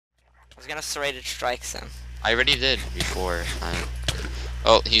I was gonna serrated strikes him. I already did before.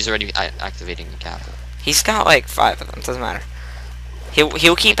 Oh, he's already activating the Gapple. He's got like 5 of them. Doesn't matter.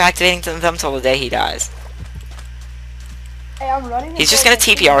 He'll keep activating them till the day he dies. Hey, I'm running. He's just gonna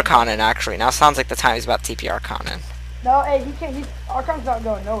TP Archon in. Actually, now sounds like the time he's about to TP Archon in. No, hey, he can't. Archon's not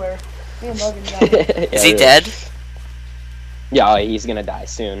going nowhere. Me and Logan got Is he dead? Yeah, he's gonna die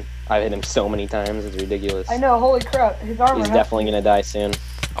soon. I've hit him so many times, it's ridiculous. I know, holy crap. His armor. He's definitely gonna die soon.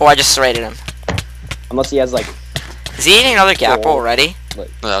 Oh, I just serrated him. Unless he has like. Is he eating another Gapple already? No,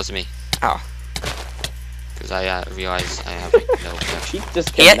 that was me. Oh. Because I realized I have like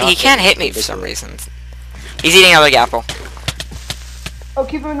no. He can't hit me for some reason. He's eating another Gapple. Oh,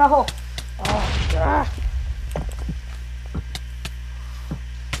 keep him in that hole. Oh, God.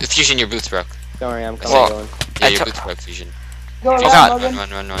 Fusion, your boots broke. Don't worry, I'm coming. Yeah, your boots broke, Fusion. Go God.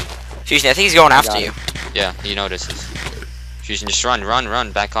 Run. Fusion, I think he's going after you. Yeah, he notices. Fusion, just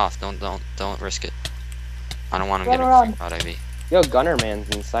run, back off. Don't risk it. I don't want him getting freaked out, IV. Yo, Gunner Man's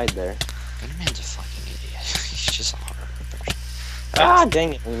inside there. Gunner Man's a fucking idiot. He's just a horror person. Ah,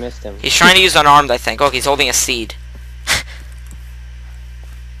 dang it, we missed him. He's trying to use unarmed, I think. Oh, he's holding a seed.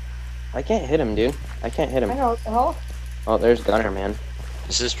 I can't hit him, dude. I can't hit him. I know, what the hell? Oh, there's Gunner Man.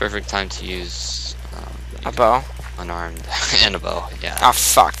 This is perfect time to use A bow. Unarmed and a bow. Yeah. Oh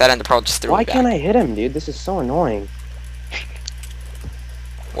fuck! That ender pearl just threw me Why back. can't I hit him, dude? This is so annoying.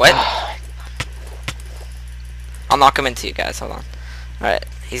 What? I'll knock him into you guys. Hold on. Alright.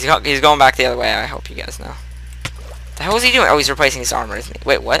 He's going back the other way. I hope you guys know. The hell is he doing? Oh, he's replacing his armor, isn't he?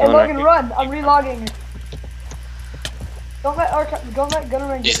 Wait, what? Hey, Logan, run! I'm relogging. Don't let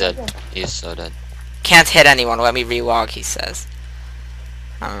Gunnerman He's get dead. He's so dead. Can't hit anyone. Let me relog. He says.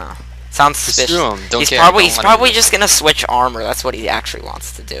 I don't know. Sounds suspicious. Screw him. Don't He's care. probably just gonna switch armor. That's what he actually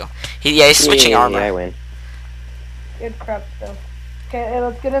wants to do. He's switching armor. Yeah, I win. Good crap stuff. Okay, hey,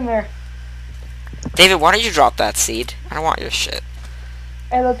 let's get in there. David, why don't you drop that seed? I don't want your shit.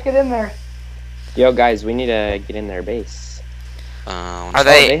 Hey, let's get in there. Yo, guys, we need to get in their base. Are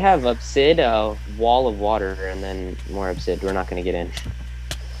they? They have Obsid, a wall of water, and then more Obsid. We're not gonna get in.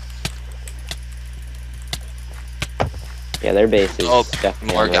 Yeah, their base is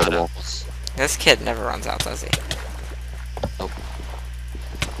definitely more god unraidable. apples. This kid never runs out, does he? Nope.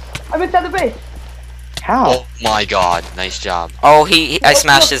 I'm inside the base. How? Oh my god, nice job. Oh, I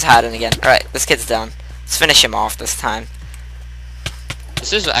smashed his hat in again. Alright, this kid's done. Let's finish him off this time.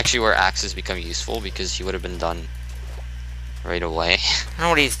 This is actually where axes become useful because he would have been done right away. I don't know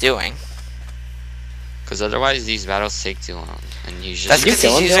what he's doing. Because otherwise these battles take too long. And you just That's because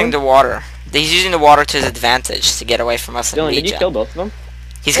he's using the water. He's using the water to his advantage to get away from us. Dylan, did you kill both of them?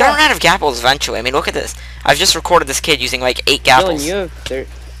 He's gonna run out of Gapples eventually. I mean, look at this. I've just recorded this kid using like 8 Gapples. Dylan, you have...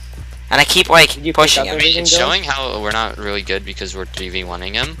 And I keep like pushing him. I mean, it's showing how we're not really good because we're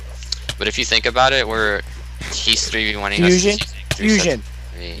 3v1ing him. But if you think about it, he's 3v1ing us. Fusion.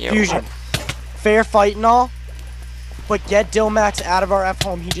 Fair fight and all. But get Dilmax out of our F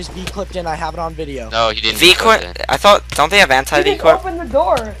home. He just V-clipped in. I have it on video. No, he didn't. V-clip? I thought, don't they have He anti-V-clip? open the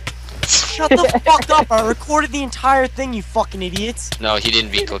door. Shut the fuck up. I recorded the entire thing, you fucking idiots. No, he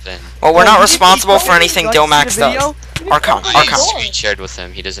didn't V-clip in. Well, we're Oh, not you responsible didn't for anything V-clip in? Dilmax You guys see the does. video? Archon. I screen shared with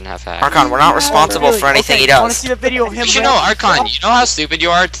him. He doesn't have hacks. Archon, we're not responsible for anything he You want to does. see the video of him? You know, Archon, you know how stupid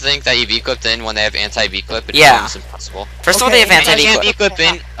you are to think that you V-clipped in when they have anti-V-clip? Yeah. It's impossible. First of all, they have You can't anti-V-clip. V-clip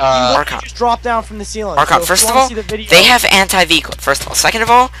in, Archon. Just drop down from the ceiling. Archon, So if first you of wanna all, see the video- they have anti-V-clip, first of all. Second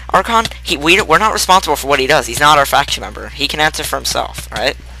of all, Archon, we're not responsible for what he does. He's not our faction member. He can answer for himself,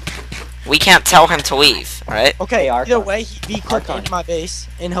 alright? We can't tell him to leave, alright? Okay, Archon. either way, he V-clipped into my base,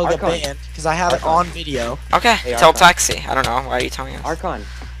 and he'll get Archon. banned, because I have it on video. Okay, Hey, tell Archon. Taxi. I don't know. Why are you telling us? Archon.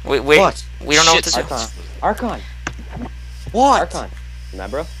 We What? don't know what to do. Archon. What? Archon.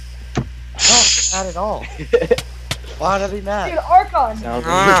 Remember, bro? No, not at all. Why would I be Dude, mad? Archon. Sounds No,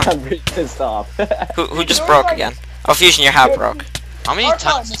 like no. I'm pretty pissed off. Who just broke again? Oh, Fusion, your hat broke. How many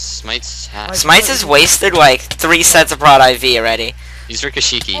Archon. times does Smites have? Smites has wasted like 3 sets of Prod IV already. He's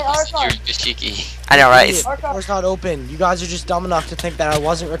Rikashiki. Hey, Archon. You're Rikashiki. I know, right? Idiot, the door's not open. You guys are just dumb enough to think that I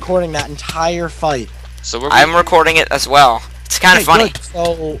wasn't recording that entire fight. So we're I'm recording it as well. It's kind of Okay, funny. good.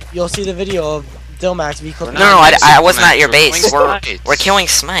 So you'll see the video of Dilmax V-clipping. No, I wasn't at your We're base. killing We're Smites. killing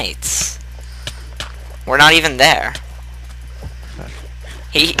Smites. We're not even there.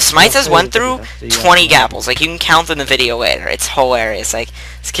 Smites has went through 20 Gapples. Like, you can count in the video later. It's hilarious. Like,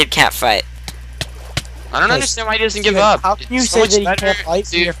 this kid can't fight. I don't understand why he doesn't give up. How can you It's so say much that he better can't fight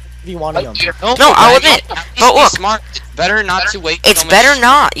to- when you're V1ing him? No, I'll admit. At least But be look, smart. It's better not to wait. it's so much better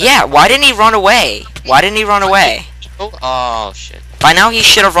not. Yeah, why didn't he run away? Why didn't he run away? Oh shit. By now he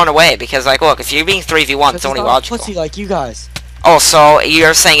should have run away because, like, look, if you're being 3v1, it's Because only he's not a logical. pussy like you guys. Oh, so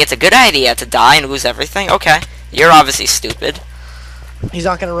you're saying it's a good idea to die and lose everything? Okay. You're obviously stupid. He's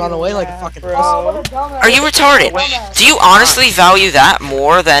not gonna run away like a fucking pussy. Oh, what a dumbass. Are you retarded? Dumbass. Do you honestly value that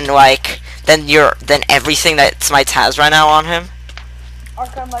more than than everything that Smitez has right now on him?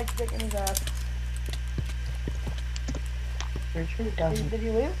 Archon likes dick in his ass. Did he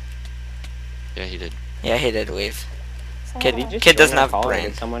leave? Yeah, he did. Yeah, he did leave. Did he just Kid doesn't join our have call, or brain.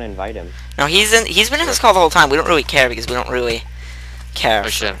 did someone invite him? No, he's been in this call the whole time. We don't really care because we don't really care. Oh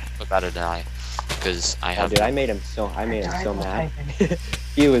shit, I'm about to die. Because I Oh, have. dude, I made him so mad.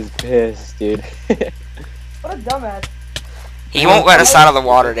 He was pissed, dude. What a dumbass. He won't let us out of the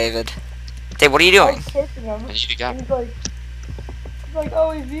water, David. Dave, what are you I doing? was chasing him. I need to And go. he's like,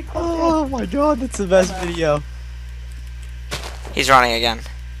 oh, he's V-clipped. Oh my god, that's the best video. He's running again.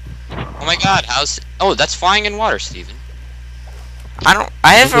 Oh my god, how's. Oh, that's flying in water, Steven.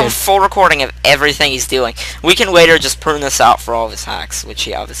 I have a Okay. full recording of everything he's doing. We can later just prune this out for all of his hacks, which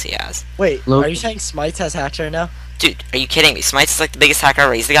he obviously has. Wait, are you saying Smitez has hacks right now? Dude, are you kidding me? Smitez is like the biggest hacker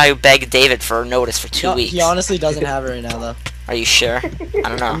ever. He's the guy who begged David for a notice for 2 No, weeks. he honestly doesn't have it right now, though. Are you sure?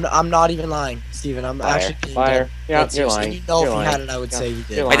 I don't know. I'm not even lying, Steven. I'm Fire. actually being Fire. dead. Yeah, Dead you're serious. lying. You know, You're if he lying. had it, I would say he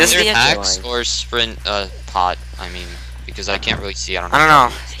did. You're Wait, this is Either the hacks lying. or sprint pot. I mean, because I can't really see. I don't know. I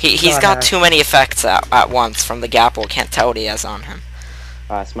don't know. He's Not got hacked. too many effects at once from the Gapple. Can't tell what he has on him.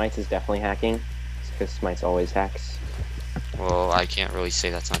 Smites is definitely hacking. It's because Smites always hacks. Well, I can't really say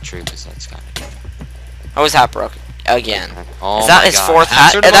that's not true because that's kind of. Oh, his hat broke again. Oh Is that my his God. fourth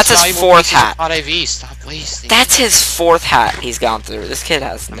Hacks hat? are the That's most his valuable fourth pieces of hat. Pod IV. Stop wasting. That's his fourth hat he's gone through. This kid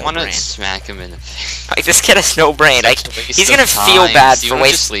has I no want to brain. smack him in the face. Like, this kid has no brain. Like, Such a waste he's gonna of feel time. bad Steven for will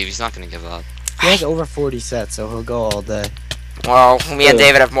just wasting. leave. He's not gonna give up. He has over 40 sets, so he'll go all day. Well, me and Ugh.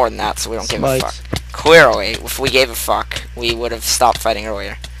 David have more than that, so we don't give a fuck. Smites. Clearly, if we gave a fuck, we would have stopped fighting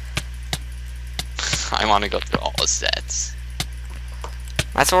earlier. I want to go through all the sets.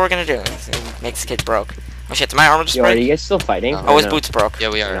 That's what we're gonna do. It makes the kid broke. Oh shit, did my armor just Yo, are you break? guys still fighting? Oh, or his no? boots broke. Yeah,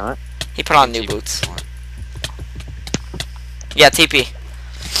 we You're are. not? He put on new boots. Yeah, TP.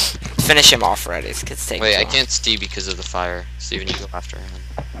 Finish him off already. This kid's taking Wait, too I long. can't see because of the fire. Steven, you go after him.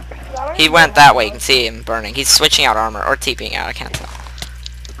 I don't He even went know that how way. You it can see him burning. He's switching out armor or TPing out. I can't tell.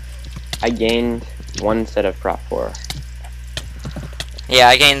 I gained 1 set of prop 4. Yeah,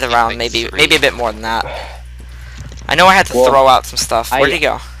 I gained around like maybe 3. a bit more than that. I know I had to Well, throw out some stuff. Where'd he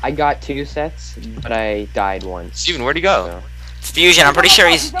go? I got 2 sets, but I died once. Steven, where'd he go? So. Fusion. I'm pretty sure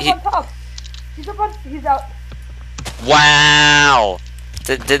he's. He's up on top. He's out. Wow!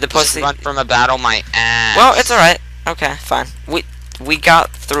 Did the Just pussy? run from a battle, my ass. Well, it's alright. Okay, fine. We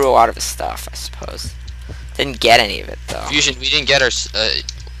got through a lot of his stuff, I suppose. Didn't get any of it though. Fusion, we didn't get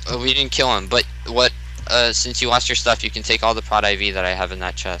we didn't kill him, but since you lost your stuff, you can take all the prod IV that I have in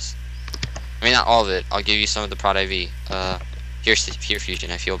that chest. I mean, not all of it. I'll give you some of the prod IV. Here, Fusion,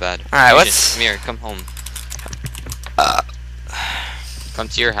 I feel bad. Alright, Fusion, let's. come here, come home. Come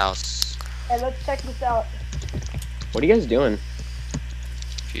to your house. Hey, let's check this out. What are you guys doing?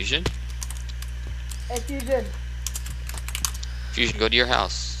 Fusion? Hey, Fusion. Fusion, go to your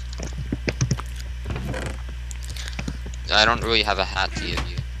house. I don't really have a hat to give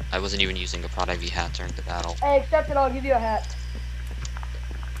you. I wasn't even using a prod IV hat during the battle. Hey, accept it. I'll give you a hat.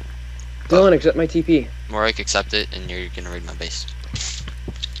 Dylan, accept my TP. Morik, accept it, and you're gonna raid my base.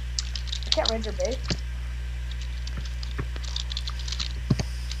 I can't raid your base.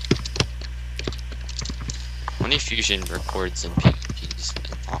 Only Fusion records in PvPs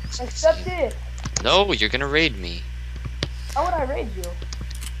and talks. Accept it. No, you're gonna raid me. How would I raid you?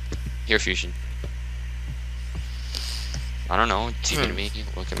 Here, Fusion. I don't know, TP to me,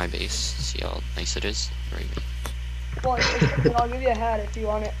 look at my base, see how nice it is, raid me. Well, accept it. I'll give you a hat if you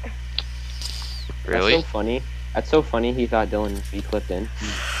want it. Really? That's so funny. That's so funny. He thought Dylan would be clipped in.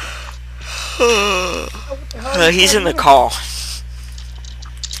 Oh, what the hell? He's in the call.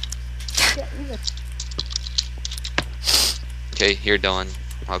 Yeah, even. Okay, here, Dylan.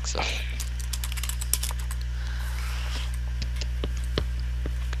 Hugs up.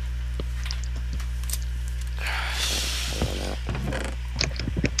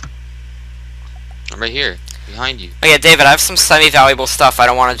 I'm right here, behind you. Oh yeah, David, I have some semi-valuable stuff I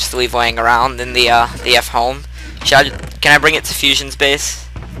don't want to just leave laying around in the F home. Can I bring it to Fusion's base?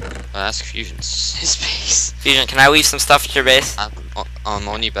 Ask Fusion's his base. Fusion, can I leave some stuff at your base? I'm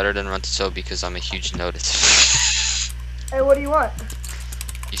only better than Runtaso because I'm a huge notice. Hey, what do you want?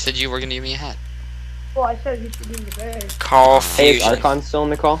 You said you were gonna give me a hat. Well, I said you should be in the base. Call Hey, is Fusion. Archon still in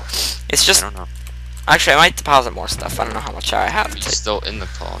the call? It's I just don't know. actually I might deposit more stuff. I don't know how much I have. He's still in the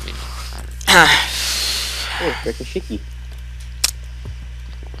call, I mean. Oh, Rikashiki.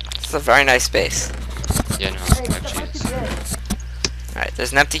 It's a very nice base. Yeah, no, Hey, accept my actually, it's, TPA. Alright,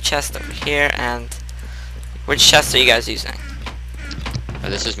 there's an empty chest over here, and which chest are you guys using?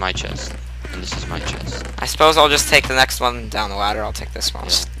 This is my chest, and this is my chest. I suppose I'll just take the next one down the ladder. I'll take this one.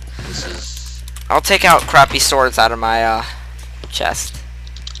 Yeah, this is. I'll take out crappy swords out of my chest.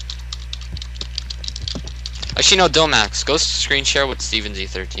 Actually, no, Domax, go screen share with Steven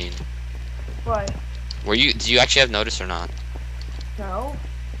Z13. What? Do you actually have notice or not? No.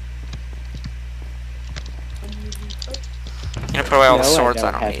 I'm gonna put away all the No, swords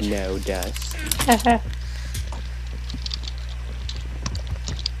I don't don't have need. no dust.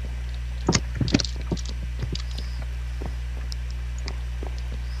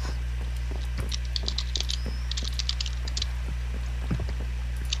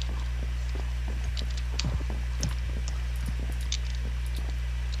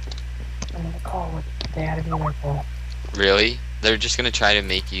 I'm gonna call it. They had to be my fault. Really? They're just gonna try to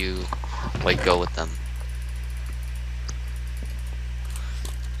make you, like, go with them.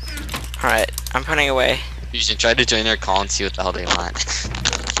 Alright, I'm putting away. You should try to join their call and see what the hell they want.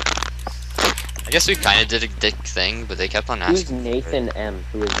 I guess we kind of did a dick thing, but they kept on asking. Who's Nathan M?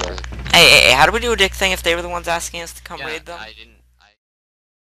 Who is that? Hey, how do we do a dick thing if they were the ones asking us to come Yeah, raid them? I didn't.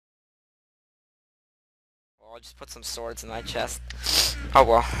 Well, I'll just put some swords in my chest. Oh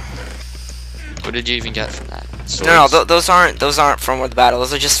well. What did you even get from that? No, Swords? those aren't from the battle.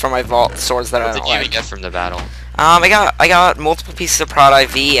 Those are just from my vault swords that I What don't did you like. even get from the battle? I got multiple pieces of prod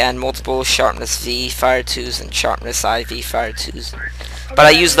IV and multiple sharpness V fire 2s and sharpness IV fire 2s. But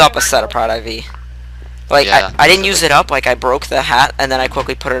I used up a set of prod IV. Like Yeah. I didn't use it up. Like I broke the hat and then I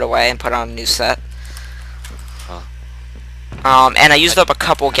quickly put it away and put on a new set. Huh. And I used up a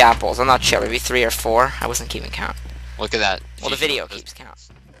couple gapples. I'm not sure, maybe 3 or 4. I wasn't keeping count. Look at that. Well, the video keeps count.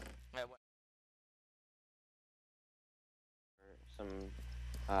 Some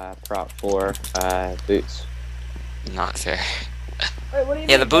prop 4 boots. Not fair. Wait, what do you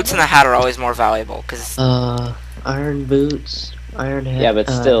Yeah, mean? the boots and the hat are always more valuable because Iron boots, iron hat. Yeah, but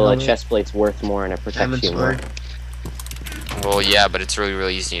still, a helmet, chest plate's worth more and it protects diamond you more. sword. Well, yeah, but it's really,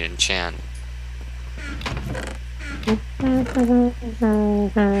 really easy to enchant. I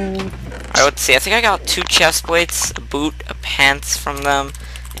think I got 2 chest plates, a boot, a pants from them,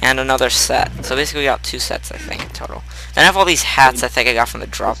 and another set. So basically, we got 2 sets, I think, in total. Then I have all these hats I think I got from the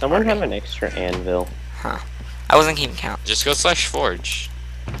drop. Does someone party. have an extra anvil? Huh. I wasn't keeping count. Just go /forge.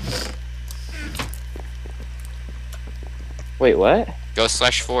 Wait, what? Go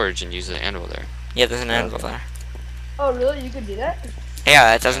 /forge and use the anvil there. Yeah, there's an anvil there. Oh, really? You could do that?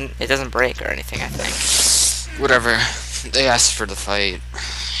 Yeah, it doesn't break or anything, I think. Whatever. They asked for the fight.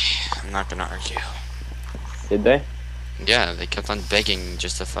 I'm not gonna argue. Did they? Yeah, they kept on begging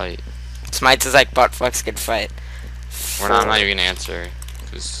just to fight. Smitez is like butt fucks good fight. I'm not even gonna answer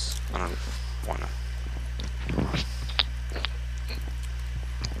because I don't wanna.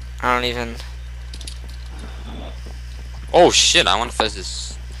 I don't even. Oh shit! I want to fez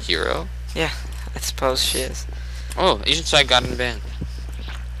this hero. Yeah, I suppose she is. Oh, Asian Side got in banned.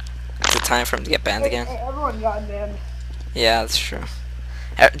 It's the time for him to get banned again. Hey, everyone got banned. Yeah, that's true.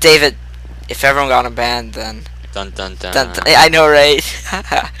 David, if everyone got him banned, then. Dun dun dun. Dun, dun, I know, right?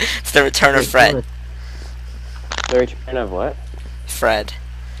 It's the return of Fred. The return of what? Fred.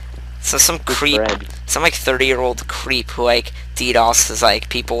 So some Who's creep, Fred? some like 30-year-old creep who like DDoSes like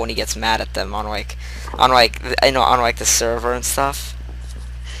people when he gets mad at them on the server and stuff.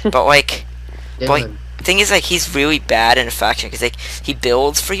 But like, Dylan, the thing is like he's really bad in a faction because like he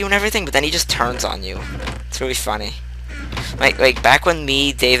builds for you and everything, but then he just turns on you. It's really funny. Like back when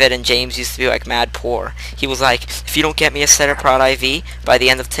me, David, and James used to be like mad poor, he was like, if you don't get me a set of prod IV by the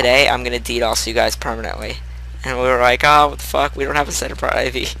end of today, I'm gonna DDoS you guys permanently. And we were like, oh, what the fuck? We don't have a set of prod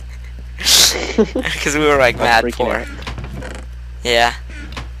IV. Because we were like mad poor. Yeah.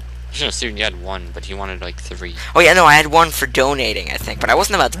 I should have assumed you had 1, but he wanted like 3. Oh yeah, no, I had 1 for donating, I think, but I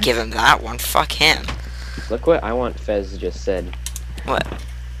wasn't about to give him that one. Fuck him. Look what I Want Fez just said. What?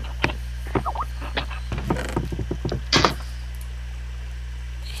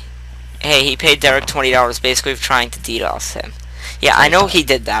 Hey, he paid Derek $20 basically for trying to DDoS him. Yeah, I know he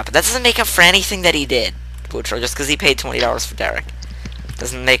did that, but that doesn't make up for anything that he did, Butcher, just because he paid $20 for Derek.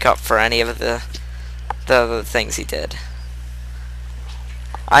 Doesn't make up for any of the things he did.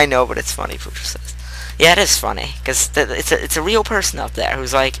 I know, but it's funny, Butcher says. Yeah, it is funny, because it's a real person out there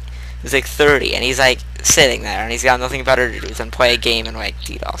who's like 30, and he's like sitting there, and he's got nothing better to do than play a game and like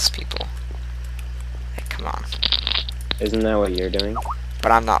DDoS people. Like, come on. Isn't that what you're doing?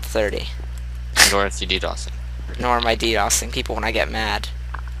 But I'm not 30. Nor is he DDoSing. Nor am I DDoSing people when I get mad.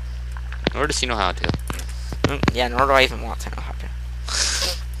 Nor does he know how to. Yeah, nor do I even want to know how to.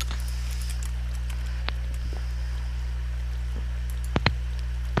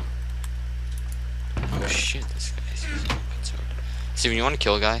 shit, this guy's using a good sword. Steven, you want to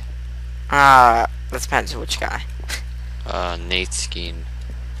kill a guy? That depends which guy. Nate Skeen.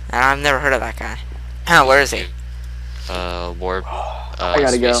 I've never heard of that guy. Where is he? Warp. I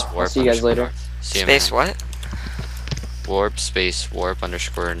gotta go. Space I'll warp see you guys later. north. See ya, Space man. what? Warp space warp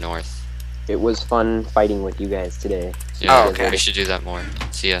 _ north. It was fun fighting with you guys today. Yeah, Oh, okay. we should do that more.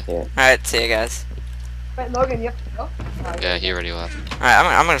 See ya. Alright, see you guys. Wait, Logan, you have to go? Yeah, he already left. Alright,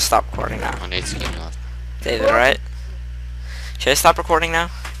 I'm gonna stop recording now. Oh, Nate Skeen left. David, right? Should I stop recording now?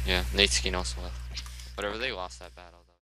 Yeah, Nate Skeen also left. Whatever, they lost that battle.